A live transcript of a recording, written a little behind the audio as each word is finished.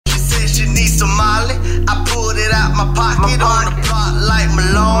she needs some Molly. I pulled it out my pocket on the block like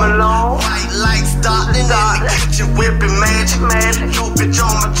Malone. White like Stockton in the kitchen whipping magic. Yo bitch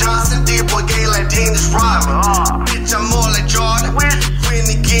on my Johnson, D.O.B gay like Dennis Rodman. Bitch I'm more like Jordan. When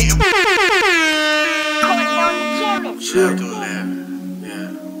they getting Shit.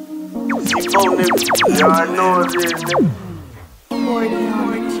 Yeah. C4 niggas, y'all already know what it is, nigga.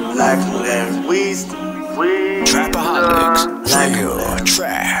 Like Larry Weast. Trapaholics, real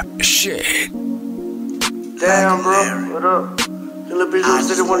trap shit. Damn, bro, what up? The little bitch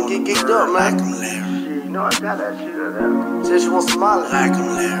said they wanna get geeked up, man. Shit, you know I got that shit right there. Said she wants some Molly. like him,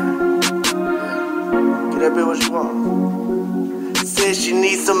 Larry. Get that bitch what she want. Said she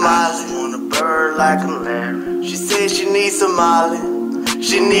needs some Molly. Want a bird like him, Larry. She said she needs some Molly.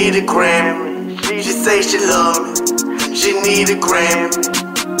 She need a Grammy. She say she love me. She need a Grammy.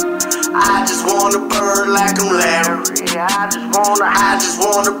 I just want a bird like I'm Larry. I just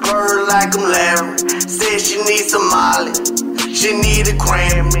want a bird like I'm Larry. Said she needs some Molly. She need a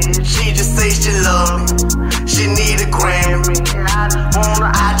Grammy. She just say she love me. She need a Grammy.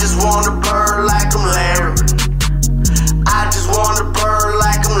 I just want a bird like I'm Larry. I just want a bird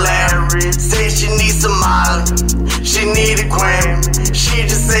like I'm Larry. Say she needs some Molly. She need a Grammy. She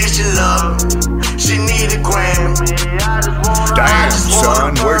just say she love me. She need a Grammy. Damn,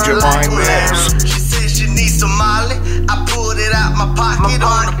 son, where'd you find this? She said she needs some Molly. I pulled it out my pocket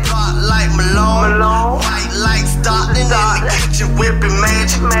on the block like Malone. White like Stockton in the kitchen whipping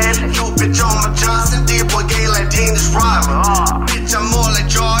magic. Yo bitch on my Johnson, D.O.B gay like Dennis Rodman. Bitch I'm more like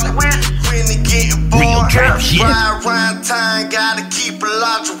Jordan. When they getting born, ride around town, gotta keep a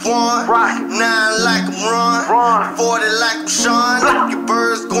large of one. 9 like I'm Run, 40 like I'm Sean. Your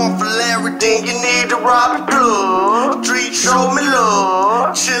birds going for Larry, then you need to rob a plug. Street show me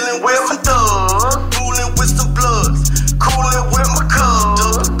love, chillin' with some thugs, fooling with some bloods, coolin' with my cub.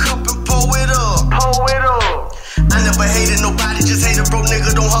 Dug a cup and pour it up. I never hated nobody, just hate a broke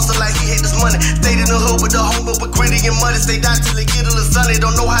nigga. Don't hustle like he hate this money. Stayed in the hood with the home, but gritty and muddy. Stay down till they get a little sunny.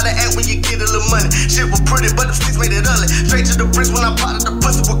 Don't know how to act when you get a little money. Shit was pretty, but the sticks made it ugly. Straight to the bricks when I potted the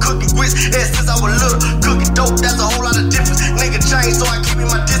pussy with cooking grits. Yeah, since I was little, cooking dope, that's a whole lot of difference. Nigga changed, so I keep in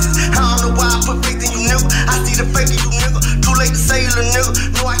my distance. I don't know why I put faith in you, nigga. I see the fake in you, nigga. Too late to say you, little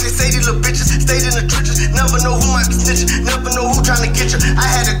nigga. No, I can't say these little bitches. Stayed in the trenches. Never know who might be snitching. Never know who trying to get you. I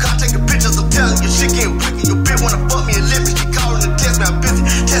had a car taking pictures. I'm telling you, shit getting wicked. Your bitch wanna fuck me and live me. She calling and text me, I'm busy.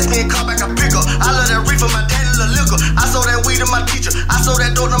 Text me and call back, I pick up. I love that reefer, my daddy love liquor. I sold that weed to my teacher. I sold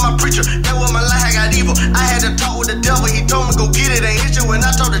that dope to my preacher. That was my life, I got evil. I had to talk with the devil. He told me go get it, ain't hit you. When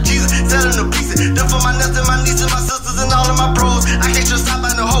I talked to Jesus, selling the pieces. Then for my nuts and my nieces, my sisters and all of my bros. I can't just stop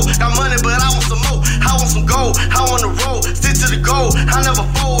by the hoe. Got money, but I want some more. I want some gold. I want to roll. Stick to the goal. I never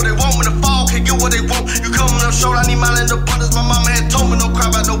fold. They want me to fall. Can't get what they want. You coming up short, I need my land abundance. My mama had told me no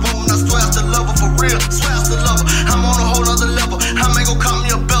cry about no woman. I swear I still love her for real. Swear I still love her. I'm on a whole other level. I may go call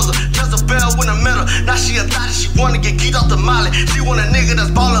me a bezel. Just a bell with a medal. Now she a thotty. She wanna get geeked off the molly. She want a nigga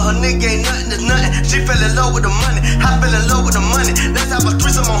that's ballin'. Her nigga ain't nothing. It's nothing. She fell in love with the money. I fell in love with the money. Let's have a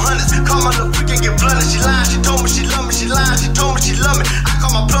threesome on hundreds. Call my little freak and get blunted. She lying. She told me she love me. She lying. She told me she love me. I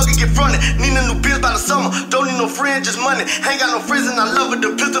call my plug and get fronted. Need a new bills by the summer. Don't need no friend, just money. Ain't got no friends and I love her.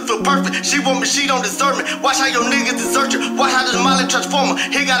 The pistol feel perfect. She want me, she don't deserve me. Watch how your niggas desert you. Watch how this Molly transformer.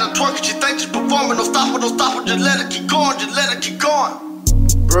 He got a twerk and she think she's performing. Don't stop her, don't stop her. Just let her keep going. Just let her keep going.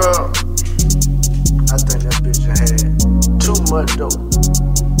 Bro, I think that bitch had too much dope.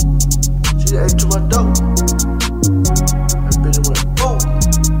 She ate too much dope.